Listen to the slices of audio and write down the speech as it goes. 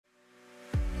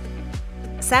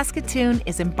Saskatoon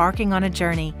is embarking on a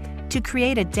journey to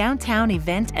create a downtown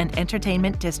event and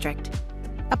entertainment district,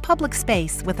 a public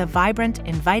space with a vibrant,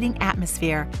 inviting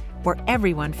atmosphere where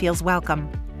everyone feels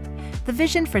welcome. The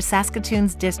vision for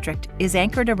Saskatoon's district is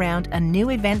anchored around a new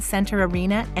event center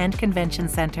arena and convention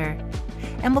center,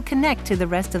 and will connect to the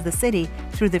rest of the city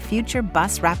through the future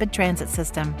bus rapid transit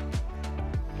system.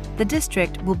 The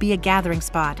district will be a gathering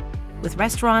spot with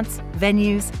restaurants,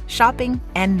 venues, shopping,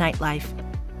 and nightlife.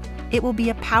 It will be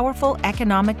a powerful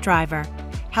economic driver,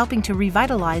 helping to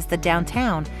revitalize the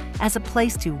downtown as a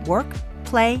place to work,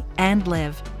 play, and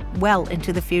live well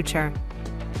into the future.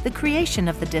 The creation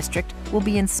of the district will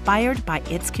be inspired by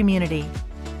its community.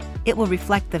 It will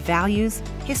reflect the values,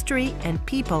 history, and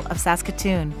people of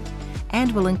Saskatoon,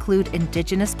 and will include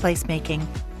Indigenous placemaking.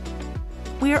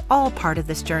 We are all part of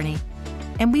this journey,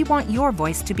 and we want your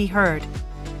voice to be heard.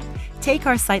 Take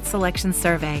our site selection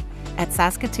survey at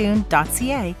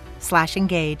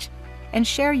saskatoon.ca/engage and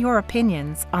share your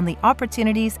opinions on the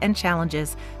opportunities and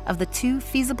challenges of the two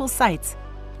feasible sites.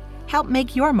 Help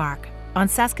make your mark on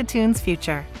Saskatoon's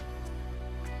future.